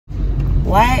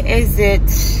Why is it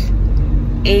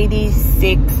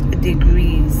 86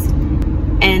 degrees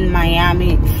in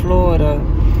Miami, Florida,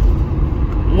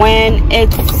 when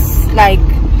it's like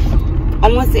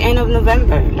almost the end of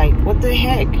November? Like, what the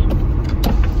heck?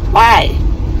 Why?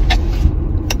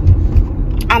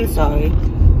 I'm sorry.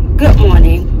 Good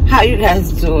morning. How you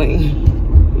guys doing?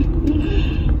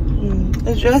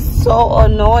 It's just so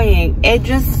annoying. It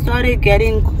just started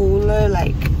getting cooler.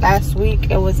 Like last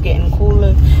week, it was getting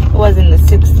cooler. It was in the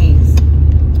 60s.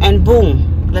 And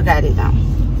boom, look at it now.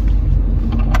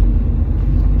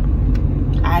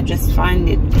 I just find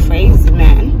it crazy,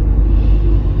 man.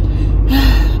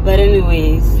 But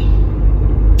anyways,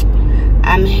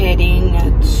 I'm heading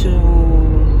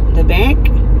to the bank.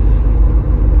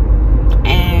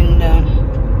 And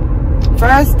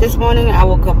first, this morning, I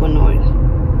woke up annoyed.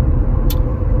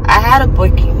 I had a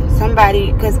booking,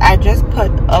 somebody, because I just put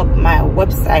up my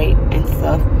website and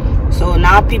stuff, so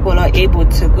now people are able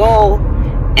to go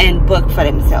and book for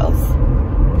themselves.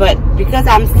 But because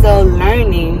I'm still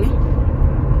learning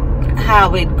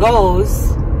how it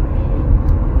goes,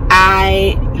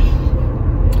 I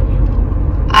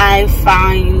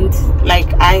find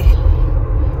like I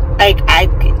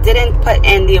didn't put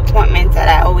in the appointments that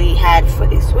I already had for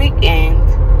this weekend,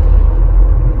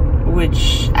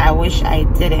 which I wish I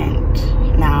didn't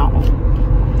now.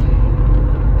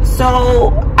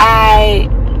 So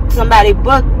somebody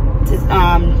booked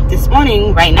this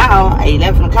morning, right now at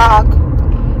 11 o'clock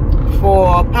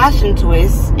for Passion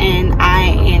Twist, and I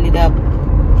ended up,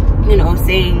 you know,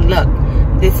 saying, look,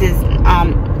 this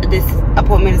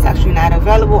appointment is actually not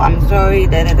available. I'm sorry,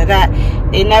 They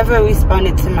never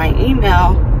responded to my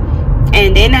email,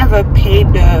 and they never paid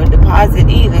the deposit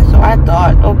either. So I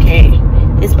thought, okay,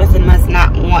 this person must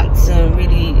not want to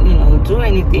really, you know, do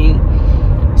anything.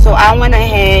 So I went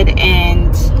ahead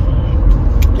and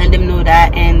let them know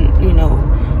that, and, you know,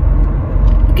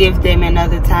 give them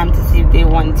another time to see if they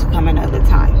want to come another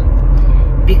time.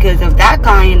 Because of that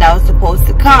client that was supposed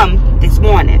to come this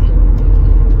morning,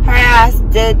 her ass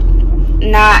did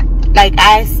not, like,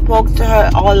 I spoke to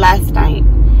her all last night.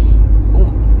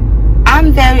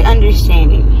 I'm very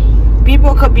understanding.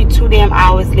 People could be 2 damn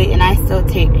hours late and I still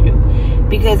take you,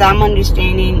 because I'm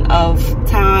understanding of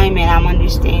time, and I'm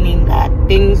understanding that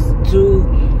things do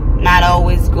not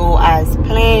always go as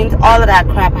planned. All of that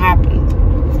crap happens.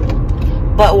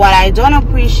 But what I don't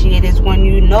appreciate is when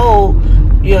you know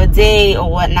your day or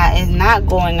whatnot is not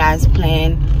going as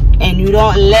planned and you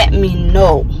don't let me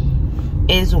know,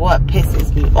 is what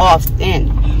pisses me off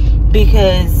then.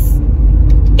 Because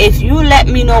if you let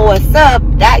me know what's up,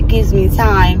 that gives me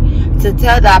time to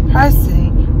tell that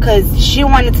person, because she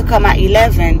wanted to come at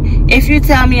 11. If you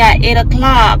tell me at 8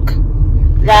 o'clock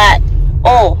that,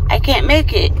 oh, I can't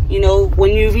make it, you know,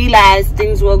 when you realize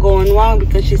things were going wrong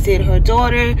because she said her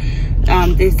daughter,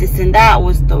 this and that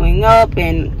was throwing up,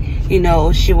 and, you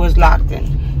know, she was locked in.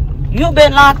 You've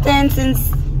been locked in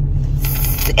since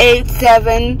 8,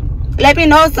 7. Let me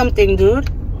know something, dude.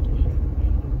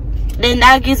 Then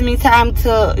that gives me time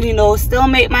to, you know, still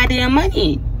make my damn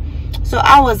money. So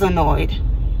I was annoyed.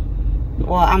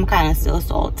 Well, I'm kind of still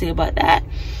salty about that.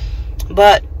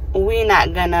 But we're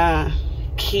not gonna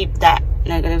keep that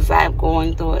negative vibe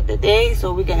going throughout the day.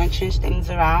 So we're gonna change things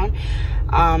around.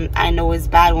 I know it's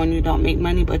bad when you don't make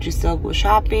money, but you still go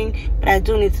shopping. But I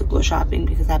do need to go shopping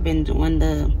because I've been doing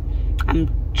I'm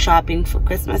shopping for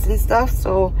Christmas and stuff.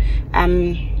 So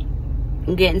I'm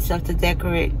getting stuff to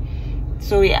decorate.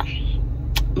 So yeah.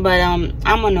 But I'm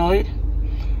annoyed.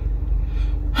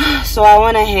 So I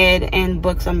went ahead and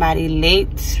booked somebody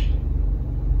late.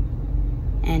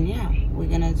 And yeah, we're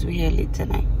gonna do here late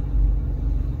tonight.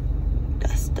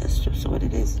 That's just what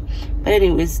it is. But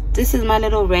anyways, this is my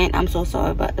little rant. I'm so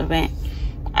sorry about the rant.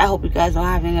 I hope you guys are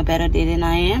having a better day than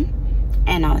I am.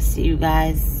 And I'll see you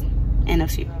guys in a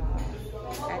few.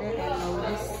 I didn't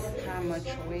notice how much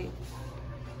weight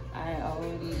I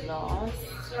already lost.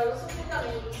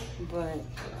 But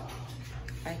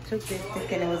I took this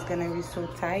thinking it was gonna be so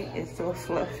tight. It's so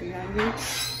fluffy on me.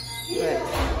 But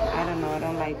I don't know, I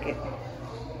don't like it.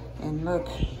 And look,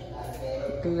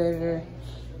 glitter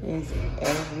is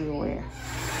everywhere.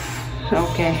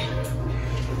 Okay,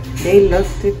 they look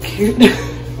too cute.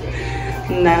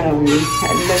 Not on me.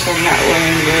 I look, I'm not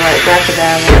wearing the right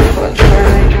crocodile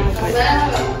right now, but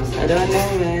I don't know,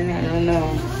 man. I don't know.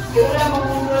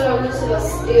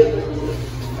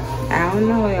 I don't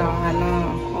know, y'all. I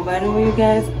know. Oh, by the way, you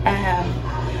guys, I have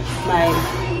my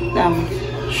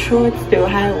shorts. They're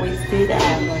high-waisted. I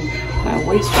have my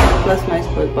waist strap plus my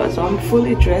sport bra. So I'm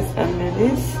fully dressed under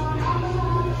this.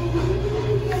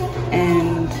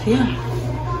 And yeah.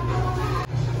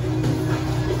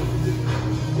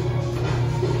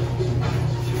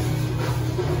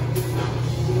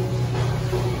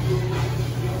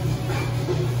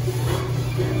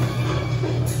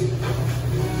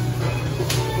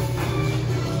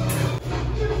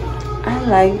 I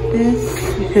like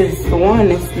this because the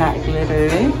one is not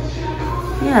glittery.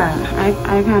 Yeah,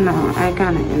 I kinda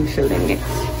am feeling it.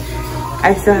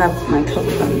 I still have my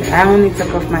clothes on there. I only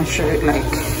took off my shirt, like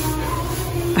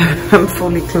I'm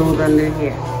fully clothed under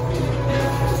here.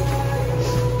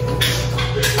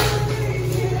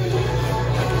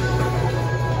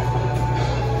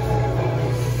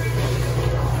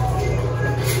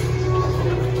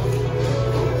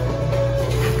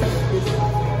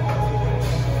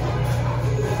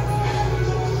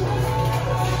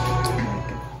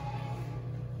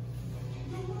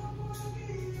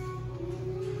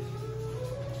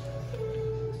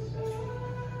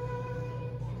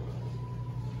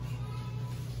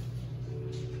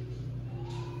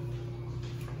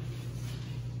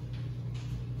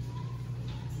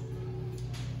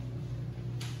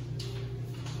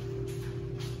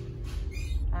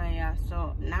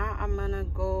 So now I'm gonna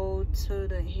go to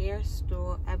the hair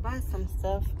store. I bought some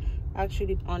stuff.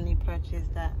 Actually only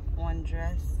purchased that one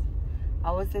dress.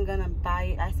 I wasn't gonna buy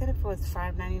it. I said if it was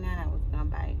 $5.99 I was gonna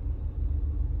buy it,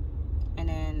 and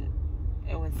then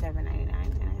it was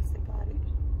 $7.99 and I still bought it.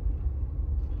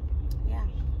 Yeah.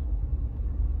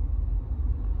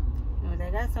 Anyways,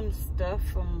 I got some stuff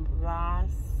from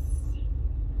Ross,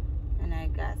 and I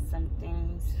got some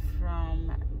things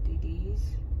from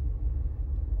DD's.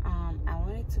 I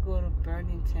wanted to go to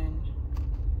Burlington,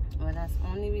 but that's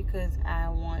only because I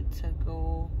want to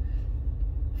go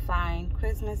find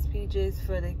Christmas PJs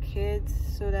for the kids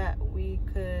so that we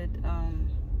could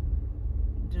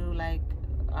do like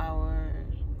our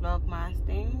Vlogmas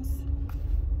things.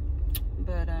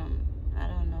 But I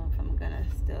don't know if I'm gonna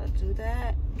still do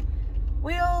that.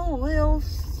 We'll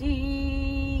see.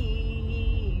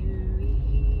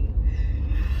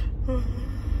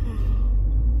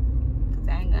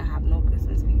 No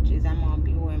Christmas peaches. I'm gonna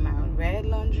be wearing my red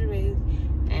lingerie,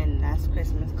 and that's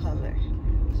Christmas color.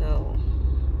 So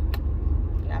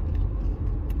yeah,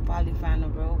 probably find a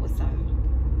robe with some,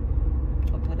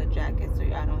 or put a jacket so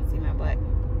y'all don't see my butt.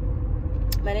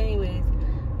 But anyways,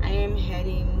 I am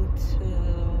heading to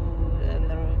a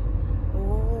little,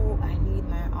 oh, I need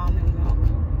my almond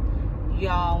milk.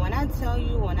 Y'all, when I tell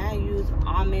you, when I use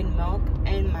almond milk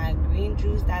in my green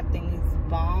juice, that thing is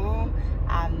bomb.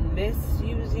 I miss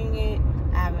using it.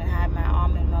 I haven't had my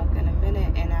almond milk in a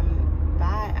minute, and I'm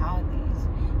by Aldi's.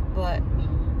 But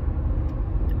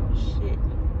oh shit.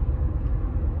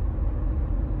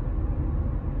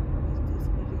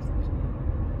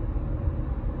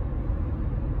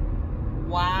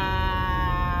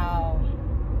 Wow.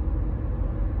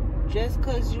 Just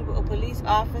because you a police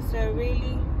officer,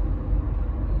 really?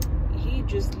 He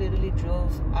just literally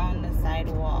drove on the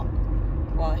sidewalk.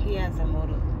 Well, he has a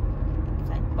motorcycle,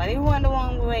 but he went the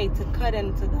wrong way to cut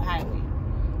into the highway.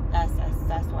 That's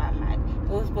why I'm mad. It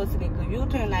was supposed to be a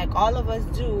U-turn like all of us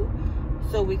do,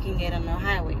 so we can get on the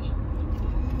highway.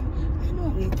 I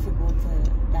don't need to go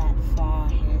to that far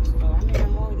hair store. I mean,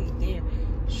 I'm already there.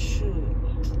 Shoot.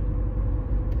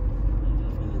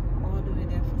 All the way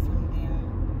there for some damn.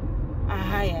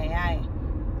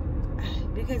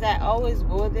 Because I always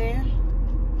go there.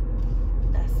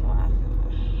 That's why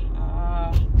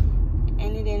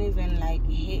and it didn't even like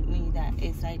hit me that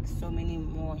it's like so many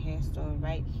more hair stores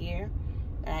right here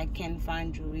that I can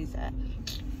find jewelries at.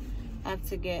 I have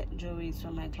to get jewelries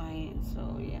for my clients,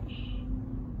 so yeah.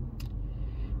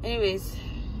 Anyways,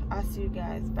 I'll see you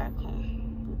guys back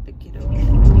home with the kiddo.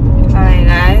 Alright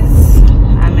guys,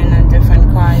 I'm in a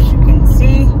different car as you can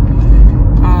see.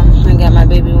 I got my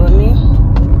baby with me.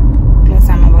 Plus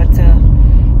I'm about to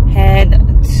head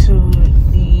to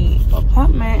the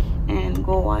apartment and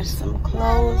go wash some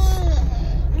clothes.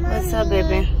 What's up,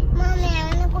 baby? Mommy, I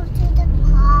want to go to the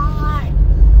park.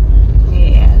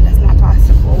 Yeah, that's not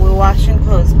possible. We're washing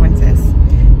clothes, princess.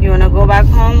 You want to go back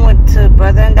home with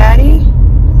brother and daddy?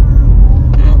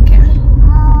 Okay.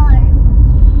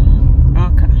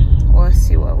 Okay. We'll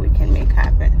see what we can make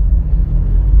happen.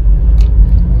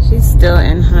 She's still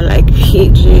in her like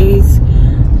PJs.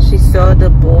 She saw the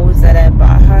bows that I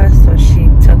bought her, so she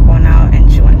took one out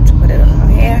and she wanted to put it on her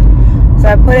hair. So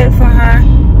I put it for her,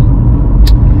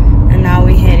 and now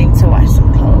we're heading to wash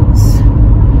some clothes.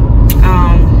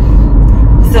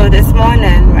 So this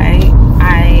morning, right,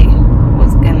 I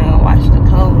was gonna wash the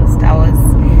clothes. That was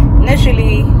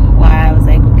initially why I was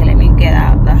like, okay, let me get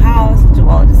out of the house, do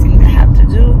all the things I have to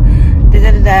do,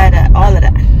 all of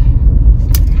that.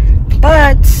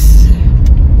 But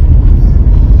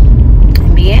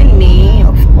being me,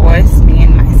 of course,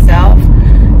 being myself,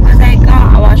 I was like,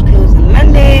 oh, I wash clothes on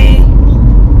Monday.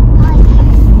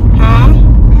 Huh?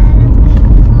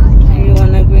 You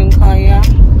want a green car, yeah?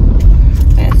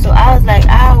 And so I was like,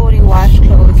 I already washed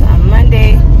clothes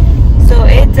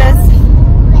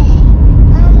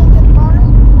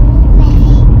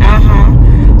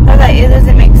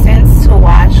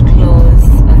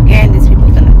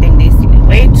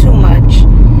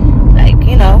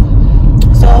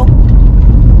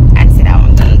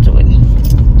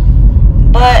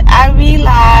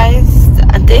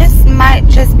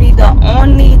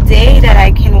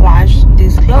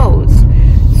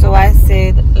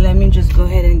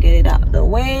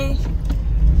way,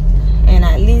 and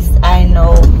at least I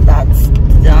know that's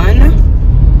done.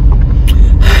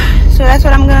 So that's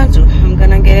what I'm gonna do. I'm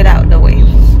gonna get it out the way.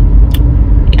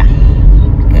 Yeah,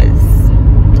 because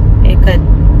it could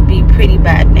be pretty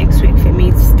bad next week for me.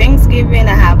 It's Thanksgiving.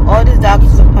 I have all these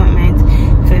doctor's appointments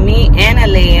for me and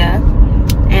Alea,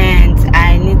 and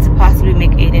I need to possibly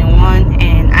make 8 in 1,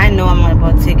 and I know I'm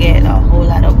about to get a whole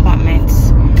lot of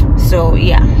appointments. So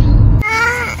yeah.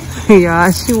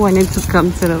 Yeah, she wanted to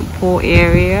come to the pool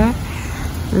area.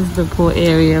 This is the pool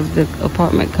area of the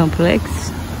apartment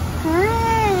complex.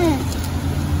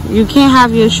 You can't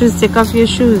have your shoes. Take off your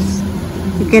shoes.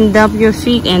 You can dump your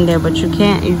feet in there, but you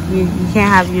can't. You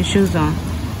can't have your shoes on.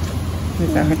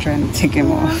 Look at her trying to take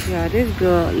him off. Yeah, this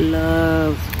girl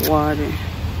loves water,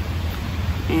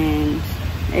 and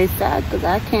it's sad because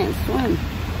I can't swim.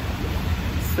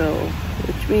 So,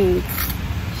 which means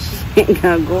she ain't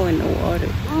gonna go in the water.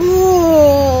 All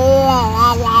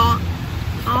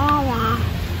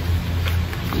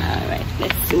right,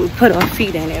 let's see. We put our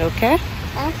feet in it, okay?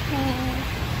 Okay.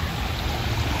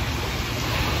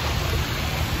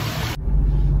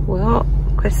 Well,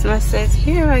 Christmas is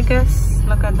here, I guess.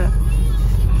 Look at that.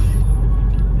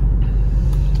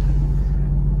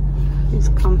 This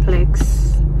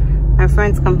complex. My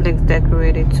friend's complex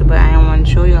decorated too, but I don't want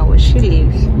to show you how she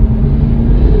lives.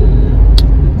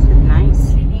 This is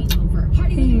nice.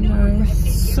 Hey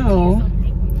guys, so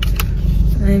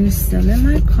I'm still in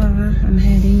my car. I'm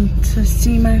heading to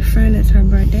see my friend. It's her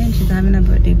birthday and she's having a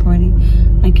birthday party.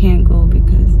 I can't go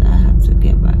because I have to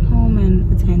get back home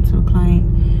and attend to a client.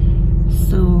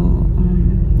 So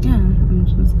yeah, I'm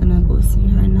just gonna go see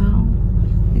her now.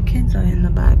 The kids are in the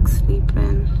back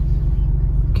sleeping.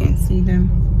 Can't see them.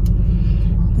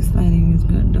 This lighting is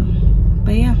good though.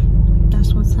 But yeah,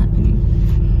 that's what's happening.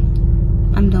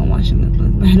 I'm done washing the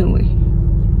clothes, by the way.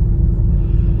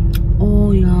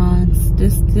 Oh yeah,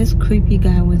 this creepy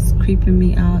guy was creeping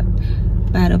me out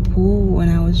by the pool. When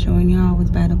I was showing y'all I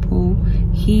was by the pool,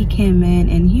 he came in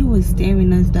and he was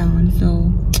staring us down.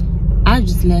 So I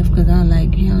just left because I was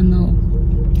like, hell no.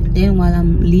 Then while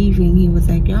I'm leaving, he was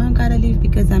like, y'all gotta leave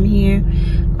because I'm here.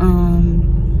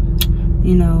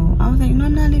 You know, I was like, no,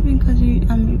 I'm not leaving because you're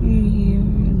here.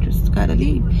 You just gotta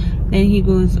leave. Then he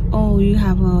goes, oh, you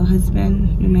have a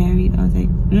husband? You married? I was like,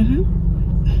 mm-hmm.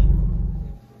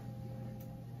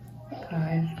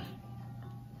 Guys,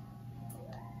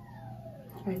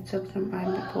 I took some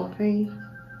ibuprofen.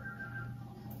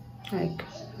 Like,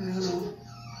 I don't know,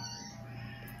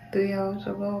 3 hours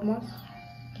ago almost.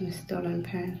 I'm still in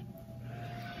pain.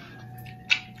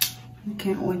 I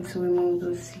can't wait to remove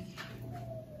those teeth.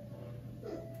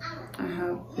 I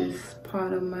have this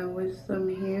part of my wisdom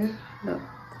here, the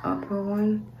upper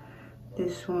one,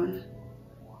 this one,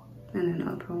 and an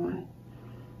upper one.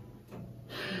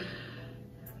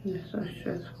 It's so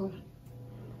stressful.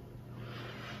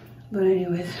 But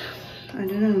anyways, I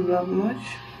didn't vlog much.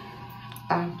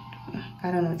 I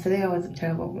don't know, today I was a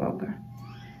terrible vlogger.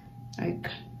 Like,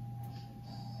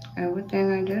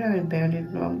 everything I did, I barely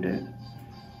vlogged it.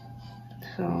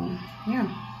 So, yeah.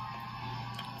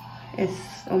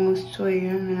 It's almost 2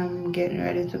 AM and I'm getting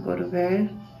ready to go to bed.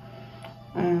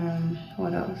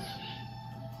 What else?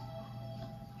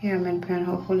 Yeah, I'm in pain.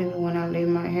 Hopefully when I lay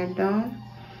my head down,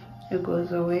 it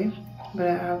goes away. But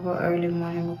I have an early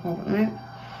morning appointment.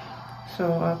 So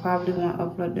I probably won't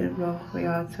upload this vlog for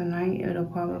y'all tonight. It'll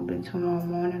probably be tomorrow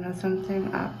morning or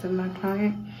something after my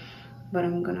client. But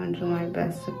I'm gonna do my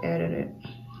best to edit it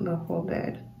before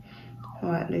bed.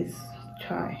 Or at least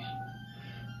try.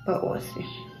 But we'll see.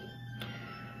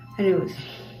 Anyways,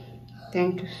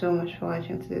 thank you so much for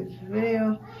watching today's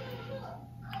video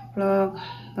vlog.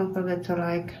 Don't forget to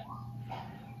like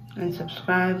and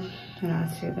subscribe, and I'll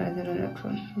see you guys in the next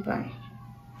one. Bye.